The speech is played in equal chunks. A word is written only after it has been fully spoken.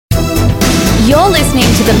You're listening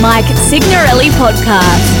to the Mike Signorelli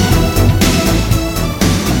podcast.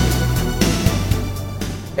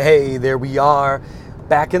 Hey, there we are,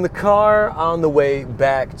 back in the car on the way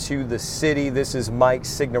back to the city. This is Mike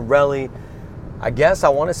Signorelli. I guess I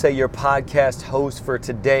want to say your podcast host for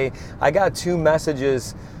today. I got 2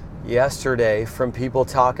 messages yesterday from people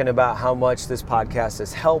talking about how much this podcast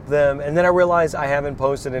has helped them. And then I realized I haven't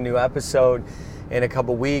posted a new episode in a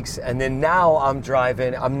couple weeks. And then now I'm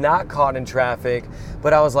driving. I'm not caught in traffic,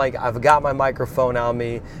 but I was like, I've got my microphone on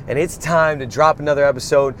me and it's time to drop another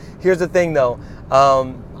episode. Here's the thing though.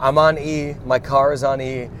 I'm on E, my car is on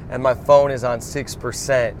E, and my phone is on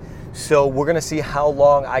 6%. So we're gonna see how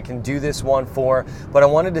long I can do this one for, but I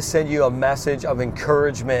wanted to send you a message of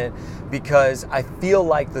encouragement because I feel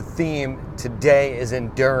like the theme today is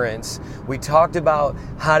endurance. We talked about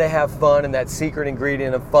how to have fun and that secret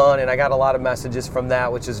ingredient of fun, and I got a lot of messages from that,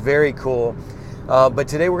 which is very cool. But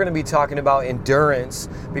today we're going to be talking about endurance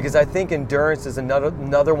because I think endurance is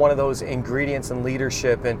another one of those ingredients in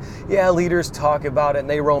leadership. And yeah, leaders talk about it and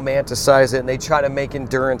they romanticize it and they try to make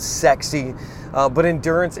endurance sexy. But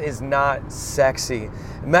endurance is not sexy.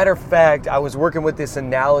 Matter of fact, I was working with this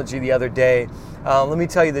analogy the other day. Let me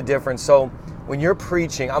tell you the difference. So when you're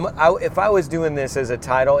preaching, if I was doing this as a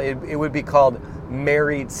title, it would be called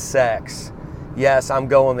Married Sex. Yes, I'm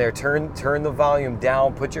going there. Turn the volume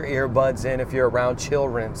down. Put your earbuds in if you're around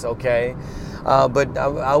children's, okay? But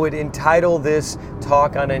I would entitle this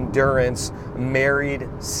talk on endurance, Married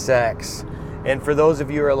Sex. And for those of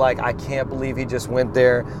you who are like, I can't believe he just went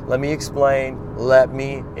there, let me explain.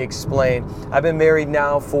 I've been married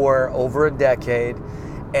now for over a decade,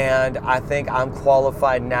 and I think I'm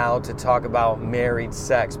qualified now to talk about married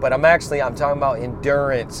sex. But I'm talking about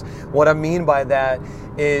endurance. What I mean by that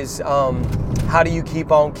is how do you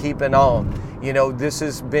keep on keeping on? You know, this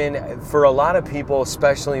has been, for a lot of people,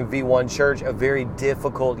 especially in V1 Church, a very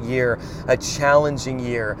difficult year, a challenging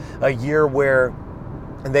year, a year where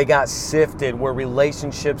they got sifted, where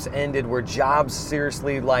relationships ended, where jobs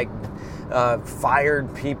seriously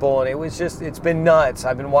fired people, and it's been nuts.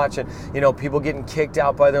 I've been watching, people getting kicked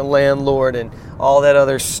out by their landlord and all that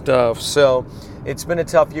other stuff. So it's been a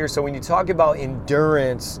tough year. So when you talk about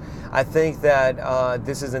endurance, I think that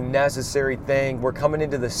this is a necessary thing. We're coming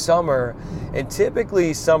into the summer, and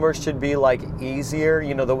typically summer should be easier,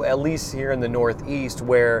 at least here in the Northeast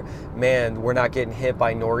where, man, we're not getting hit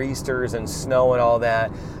by nor'easters and snow and all that.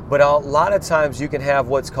 But a lot of times you can have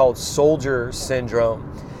what's called soldier syndrome.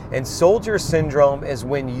 And soldier syndrome is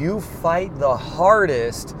when you fight the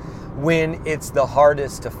hardest when it's the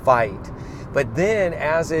hardest to fight. But then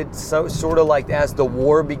as the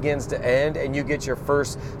war begins to end and you get your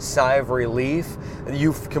first sigh of relief,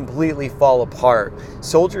 you completely fall apart.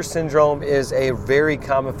 Soldier syndrome is a very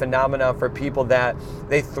common phenomenon for people that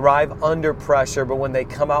they thrive under pressure, but when they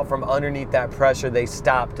come out from underneath that pressure, they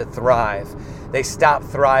stop to thrive. They stop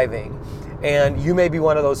thriving. And you may be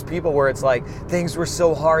one of those people where it's like things were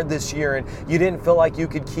so hard this year and you didn't feel like you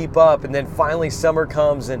could keep up, and then finally summer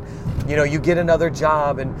comes and you get another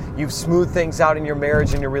job and you've smoothed things out in your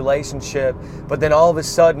marriage and your relationship, but then all of a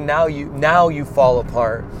sudden now you fall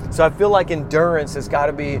apart. So I feel like endurance has got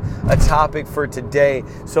to be a topic for today.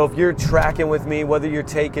 So if you're tracking with me, whether you're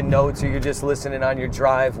taking notes or you're just listening on your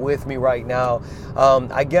drive with me right now,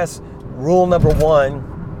 I guess rule number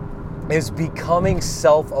 1 is becoming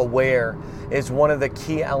self-aware is one of the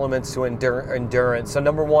key elements to endurance. So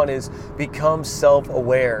number 1 is become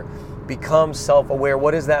self-aware. Become self-aware.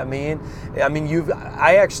 What does that mean?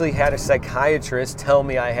 I actually had a psychiatrist tell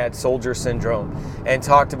me I had soldier syndrome and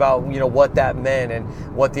talked about, what that meant and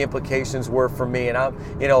what the implications were for me. And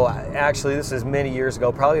actually this is many years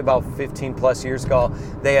ago, probably about 15 plus years ago,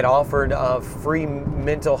 they had offered free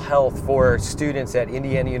mental health for students at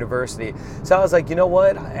Indiana University. So I was like, you know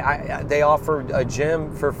what? They offered a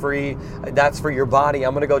gym for free. That's for your body.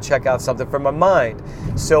 I'm going to go check out something for my mind.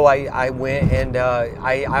 So I went and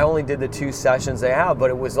I only did the 2 sessions they have, but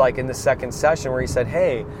it was in the second session where he said,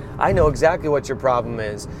 hey, I know exactly what your problem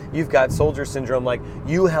is. You've got soldier syndrome.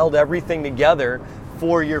 You held everything together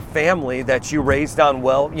for your family that you raised on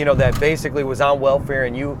that basically was on welfare,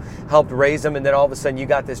 and you helped raise them, and then all of a sudden you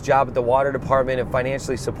got this job at the water department and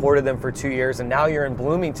financially supported them for 2 years, and now you're in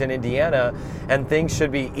Bloomington, Indiana, and things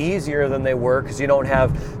should be easier than they were because you don't have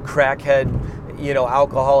crackhead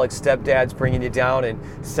alcoholic stepdads bringing you down and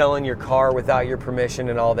selling your car without your permission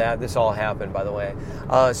and all that. This all happened, by the way.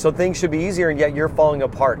 So things should be easier, and yet you're falling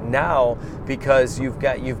apart now because you've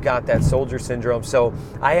got that soldier syndrome. So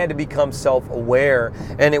I had to become self-aware,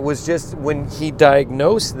 and it was just when he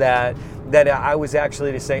diagnosed that I was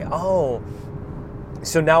actually to say, oh,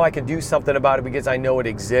 So now I can do something about it because I know it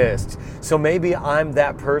exists. So maybe I'm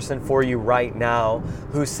that person for you right now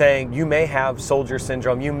who's saying you may have soldier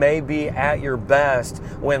syndrome. You may be at your best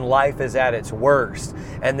when life is at its worst.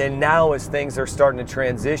 And then now as things are starting to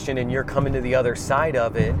transition and you're coming to the other side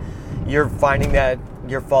of it, you're finding that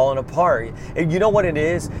you're falling apart. You know what it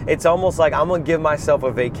is? It's almost like I'm going to give myself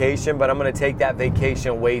a vacation, but I'm going to take that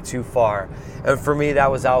vacation way too far. And for me, that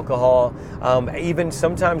was alcohol. Even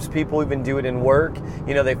sometimes people even do it in work.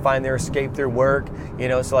 You know, they find their escape through work. You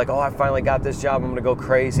know, so like, oh, I finally got this job. I'm going to go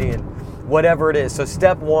crazy and whatever it is. So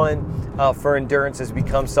step one for endurance is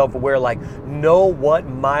become self-aware. Like, know what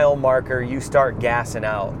mile marker you start gassing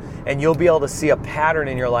out. And you'll be able to see a pattern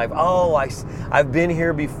in your life. Oh, I've been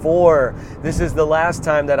here before. This is the last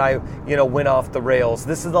time that I, went off the rails.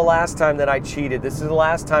 This is the last time that I cheated. This is the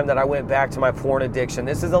last time that I went back to my porn addiction.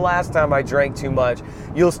 This is the last time I drank too much.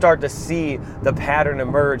 You'll start to see the pattern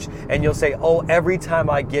emerge. And you'll say, oh, every time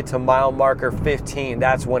I get to mile marker 15,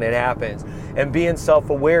 that's when it happens. And being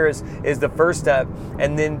self-aware is the first step.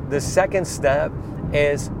 And then the second step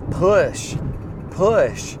is push.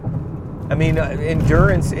 I mean,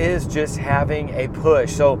 endurance is just having a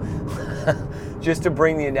push. So just to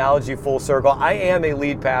bring the analogy full circle, I am a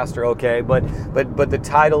lead pastor, okay? But the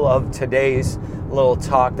title of today's little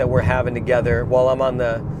talk that we're having together, while I'm on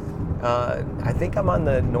the, I think I'm on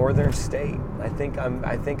the northern state. I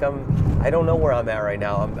don't know where I'm at right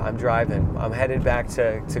now. I'm driving. I'm headed back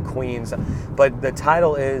to Queens. But the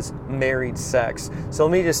title is Married Sex. So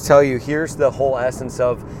let me just tell you, here's the whole essence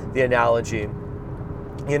of the analogy.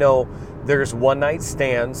 There's one night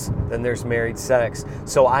stands, then there's married sex.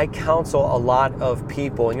 So I counsel a lot of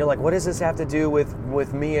people, and you're like, what does this have to do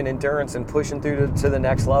with me and endurance and pushing through to the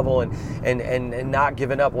next level and not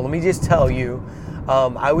giving up? Well, let me just tell you,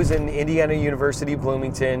 I was in Indiana University,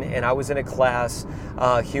 Bloomington, and I was in a class,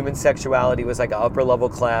 human sexuality. It was like an upper level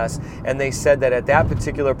class, and they said that at that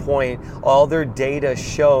particular point, all their data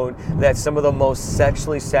showed that some of the most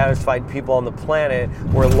sexually satisfied people on the planet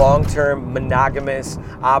were long-term monogamous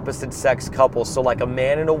opposite sex couples. So like a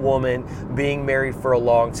man and a woman being married for a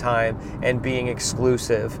long time and being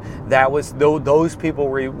exclusive. That was, those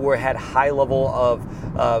people had high level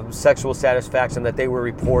of sexual satisfaction that they were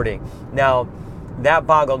reporting. Now, that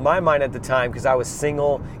boggled my mind at the time because I was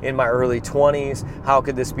single in my early 20s. How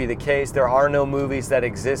could this be the case? There are no movies that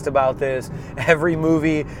exist about this. Every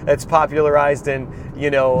movie that's popularized in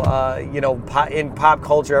pop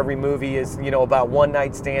culture, every movie is about one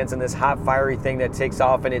night stands and this hot fiery thing that takes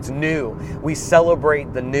off, and it's new. We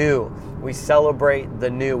celebrate the new. We celebrate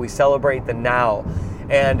the new. We celebrate the now.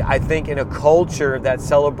 And I think in a culture that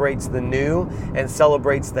celebrates the new and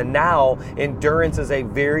celebrates the now, endurance is a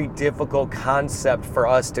very difficult concept for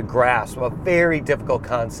us to grasp, a very difficult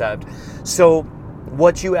concept. So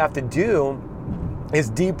what you have to do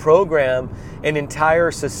is deprogram an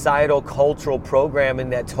entire societal cultural programming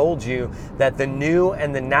that told you that the new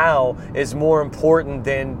and the now is more important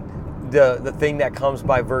than the thing that comes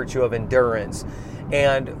by virtue of endurance.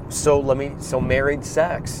 And so married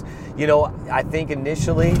sex. I think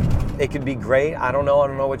initially it could be great. I don't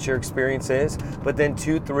know what your experience is, but then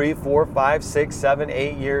 2, 3, 4, 5, 6, 7,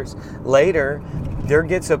 8 years later, there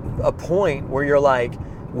gets a point where you're like,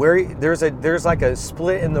 there's like a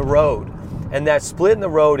split in the road. And that split in the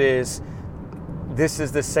road is, this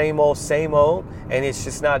is the same old, and it's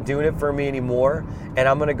just not doing it for me anymore, and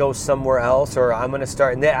I'm going to go somewhere else, or I'm going to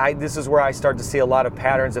start, and this is where I start to see a lot of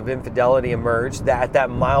patterns of infidelity emerge at that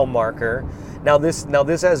mile marker. Now this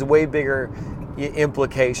has way bigger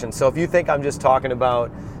implications. So if you think I'm just talking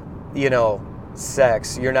about,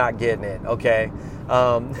 sex, you're not getting it, okay?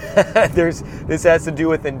 This has to do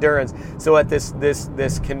with endurance. So at there's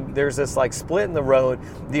this like split in the road.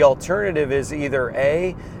 The alternative is either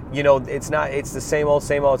A, it's the same old,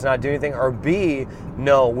 it's not doing anything, or B,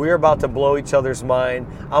 no, we're about to blow each other's mind.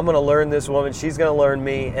 I'm going to learn this woman, she's going to learn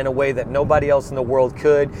me in a way that nobody else in the world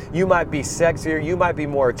could. You might be sexier, you might be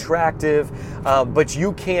more attractive, but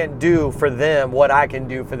you can't do for them what I can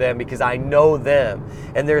do for them because I know them.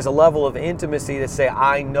 And there's a level of intimacy to say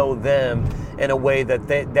I know them in a way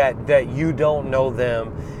that you don't know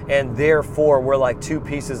them. And therefore, we're like two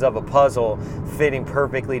pieces of a puzzle fitting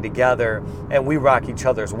perfectly together, and we rock each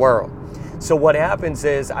other's world. So what happens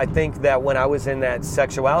is, I think that when I was in that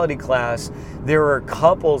sexuality class, there were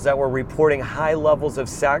couples that were reporting high levels of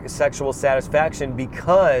sexual satisfaction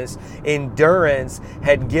because endurance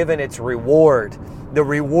had given its reward. The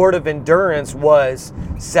reward of endurance was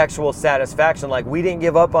sexual satisfaction. Like, we didn't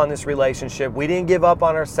give up on this relationship. We didn't give up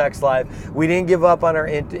on our sex life. We didn't give up on our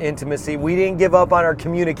intimacy. We didn't give up on our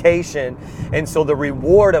communication. And so the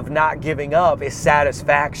reward of not giving up is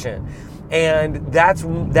satisfaction. And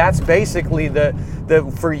that's basically the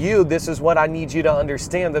for you, this is what I need you to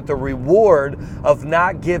understand, that the reward of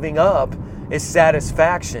not giving up is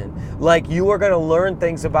satisfaction. Like, you are going to learn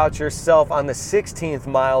things about yourself on the 16th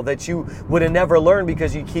mile that you would have never learned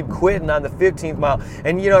because you keep quitting on the 15th mile.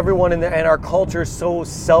 And everyone in our culture is so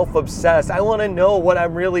self-obsessed. I want to know what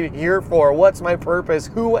I'm really here for. What's my purpose?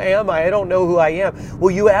 Who am I? I don't know who I am.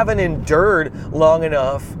 Well, you haven't endured long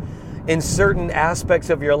enough in certain aspects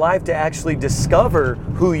of your life to actually discover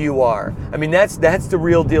who you are. I mean, that's the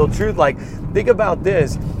real deal truth. Like, think about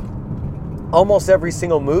this. Almost every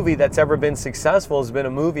single movie that's ever been successful has been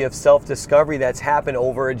a movie of self-discovery that's happened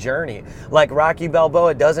over a journey. Like Rocky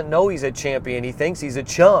Balboa doesn't know he's a champion. He thinks he's a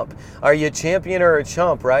chump. Are you a champion or a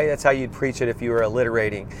chump, right? That's how you'd preach it if you were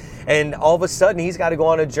alliterating. And all of a sudden, he's got to go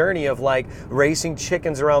on a journey of like racing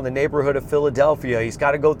chickens around the neighborhood of Philadelphia. He's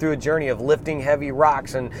got to go through a journey of lifting heavy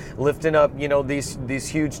rocks and lifting up, these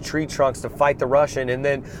huge tree trunks to fight the Russian. And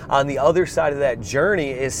then on the other side of that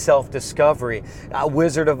journey is self-discovery.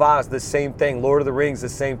 Wizard of Oz, the same thing. Lord of the Rings, the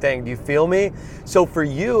same thing. Do you feel me? So for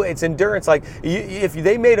you, it's endurance. Like, if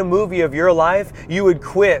they made a movie of your life, you would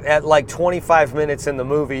quit at like 25 minutes in the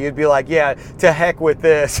movie. You'd be like, yeah, to heck with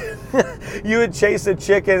this. You would chase a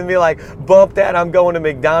chicken and be like, bump that, I'm going to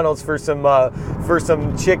McDonald's for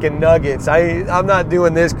some chicken nuggets. I'm not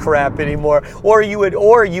doing this crap anymore. Or you would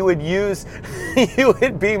you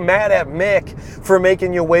would be mad at Mick for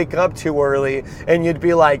making you wake up too early, and you'd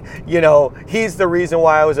be like, he's the reason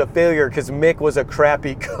why I was a failure, because Mick was a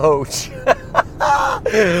crappy coach.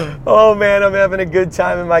 Oh man, I'm having a good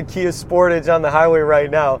time in my Kia Sportage on the highway right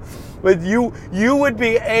now. But you would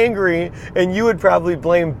be angry, and you would probably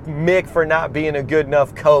blame Mick for not being a good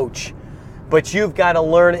enough coach. But you've got to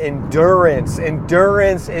learn endurance.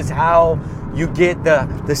 Endurance is how you get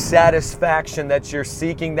the satisfaction that you're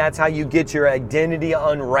seeking. That's how you get your identity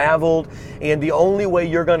unraveled. And the only way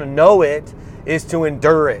you're going to know it is to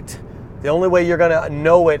endure it. The only way you're going to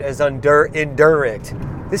know it is endure it.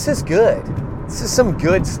 This is good. This is some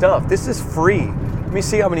good stuff. This is free. Let me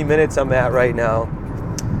see how many minutes I'm at right now.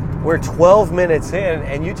 We're 12 minutes in,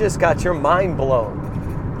 and you just got your mind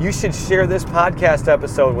blown. You should share this podcast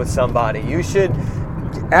episode with somebody. You should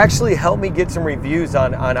actually help me get some reviews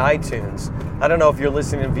on iTunes. I don't know if you're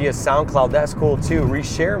listening via SoundCloud. That's cool too.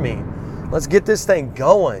 Reshare me. Let's get this thing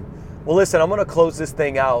going. Well, listen, I'm going to close this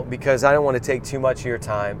thing out because I don't want to take too much of your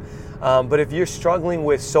time. But if you're struggling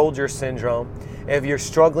with soldier syndrome, if you're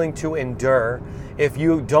struggling to endure, if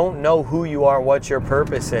you don't know who you are, what your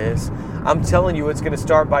purpose is, I'm telling you, it's going to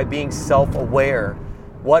start by being self-aware.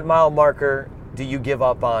 What mile marker do you give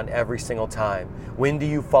up on every single time? When do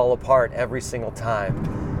you fall apart every single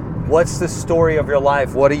time? What's the story of your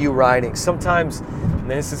life? What are you writing? Sometimes, and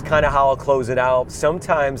this is kind of how I'll close it out,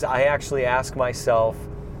 sometimes I actually ask myself,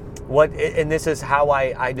 and this is how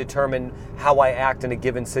I determine how I act in a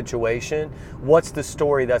given situation. What's the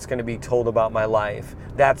story that's going to be told about my life?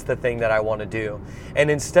 That's the thing that I want to do. And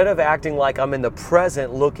instead of acting like I'm in the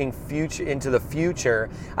present looking into the future,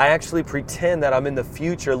 I actually pretend that I'm in the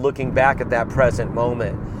future looking back at that present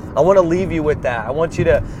moment. I want to leave you with that. I want you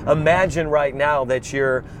to imagine right now that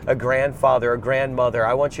you're a grandfather, a grandmother.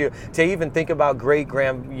 I want you to even think about great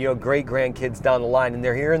grandkids down the line, and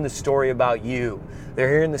they're hearing the story about you. They're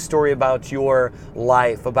hearing the story about your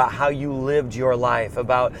life, about how you lived your life,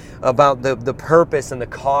 about the purpose and the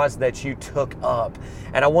cause that you took up.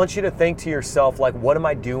 And I want you to think to yourself, like, what am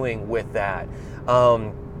I doing with that?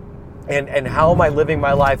 And how am I living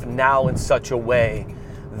my life now in such a way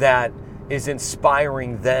that is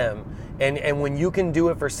inspiring them? And when you can do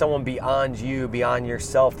it for someone beyond you, beyond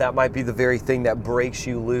yourself, that might be the very thing that breaks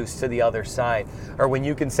you loose to the other side. Or when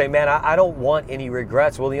you can say, man, I don't want any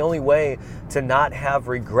regrets. Well, the only way to not have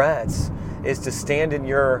regrets is to stand in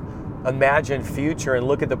your imagined future and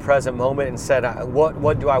look at the present moment and said,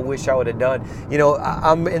 what do I wish I would have done?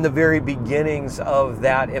 I'm in the very beginnings of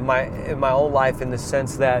that in my own life, in the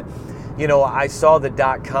sense that, I saw the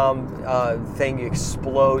 .com thing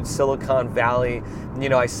explode, Silicon Valley.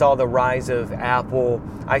 I saw the rise of Apple.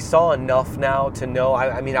 I saw enough now to know.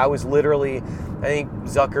 I was literally, I think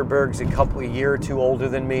Zuckerberg's a year or two older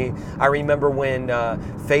than me. I remember when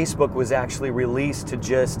Facebook was actually released to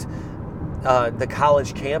just the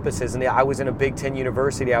college campuses, and I was in a Big Ten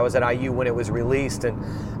university. I was at IU when it was released, and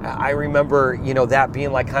I remember, that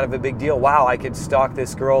being like kind of a big deal. Wow, I could stalk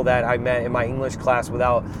this girl that I met in my English class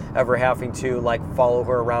without ever having to like follow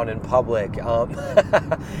her around in public.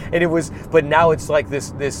 And it was, but now it's like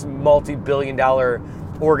this multi-billion-dollar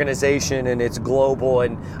organization and it's global,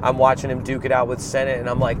 and I'm watching him duke it out with Senate, and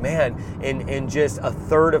I'm like, man, in just a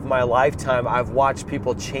third of my lifetime, I've watched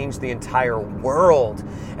people change the entire world.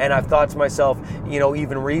 And I've thought to myself,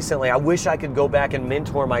 even recently, I wish I could go back and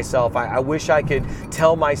mentor myself. I wish I could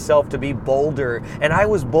tell myself to be bolder. And I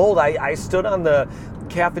was bold. I stood on the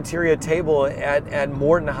cafeteria table at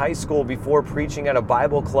Morton High School before preaching at a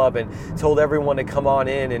Bible club and told everyone to come on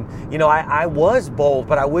in. And, I was bold,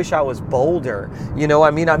 but I wish I was bolder.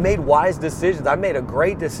 I made wise decisions. I made a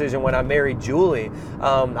great decision when I married Julie.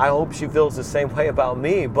 I hope she feels the same way about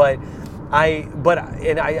me, but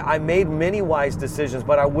I made many wise decisions,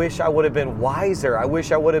 but I wish I would have been wiser. I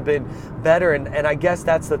wish I would have been better. And I guess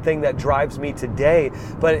that's the thing that drives me today.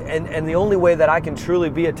 And the only way that I can truly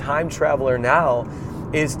be a time traveler now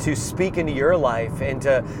is to speak into your life and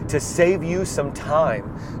to save you some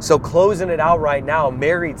time. So closing it out right now,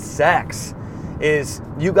 married sex is,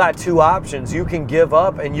 you got two options. You can give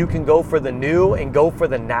up and you can go for the new and go for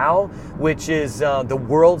the now, which is the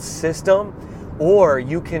world system. Or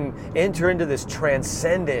you can enter into this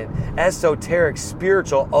transcendent, esoteric,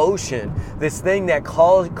 spiritual ocean, this thing that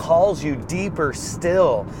calls you deeper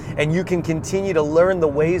still. And you can continue to learn the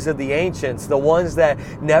ways of the ancients, the ones that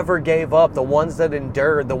never gave up, the ones that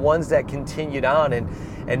endured, the ones that continued on.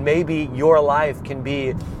 And maybe your life can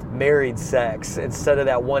be married sex instead of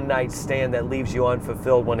that one night stand that leaves you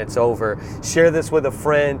unfulfilled when it's over. Share this with a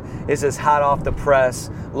friend. This is hot off the press.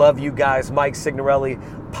 Love you guys. Mike Signorelli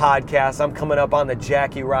podcast. I'm coming up on the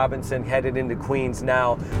Jackie Robinson, headed into Queens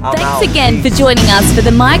now. Thanks again for joining us for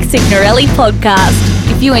the Mike Signorelli podcast.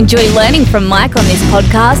 If you enjoy learning from Mike on this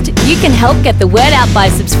podcast, you can help get the word out by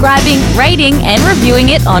subscribing, rating, and reviewing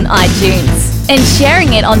it on iTunes, and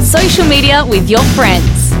sharing it on social media with your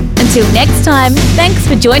friends. Until next time, thanks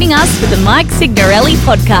for joining us for the Mike Signorelli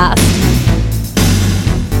podcast.